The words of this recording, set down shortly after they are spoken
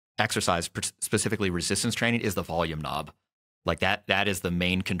exercise, specifically resistance training, is the volume knob. Like that is the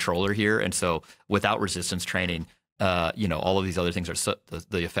main controller here. And so without resistance training, all of these other things are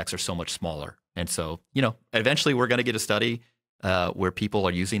the effects are so much smaller. And so, eventually we're going to get a study where people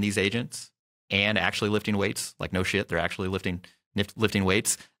are using these agents and actually lifting weights. Like, no shit, they're actually lifting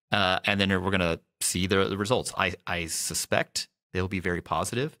weights. And then we're going to see the results. I suspect they'll be very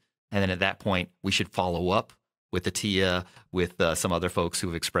positive. And then at that point, we should follow up with the TIA, with some other folks who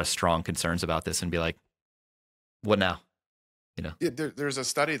have expressed strong concerns about this, and be like, what now? Yeah, there's a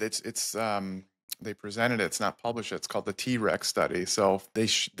study they presented it. It's not published. It's called the T-Rex study. So they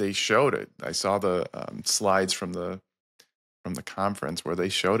showed it. I saw the slides from the conference where they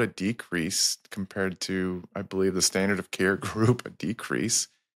showed a decrease compared to, I believe, the standard of care group, a decrease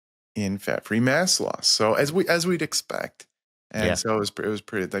in fat-free mass loss. So as we'd expect. And so it was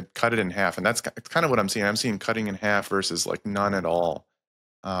pretty. They cut it in half, and that's kind of what I'm seeing. I'm seeing cutting in half versus like none at all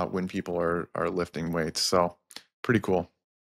when people are lifting weights. So pretty cool.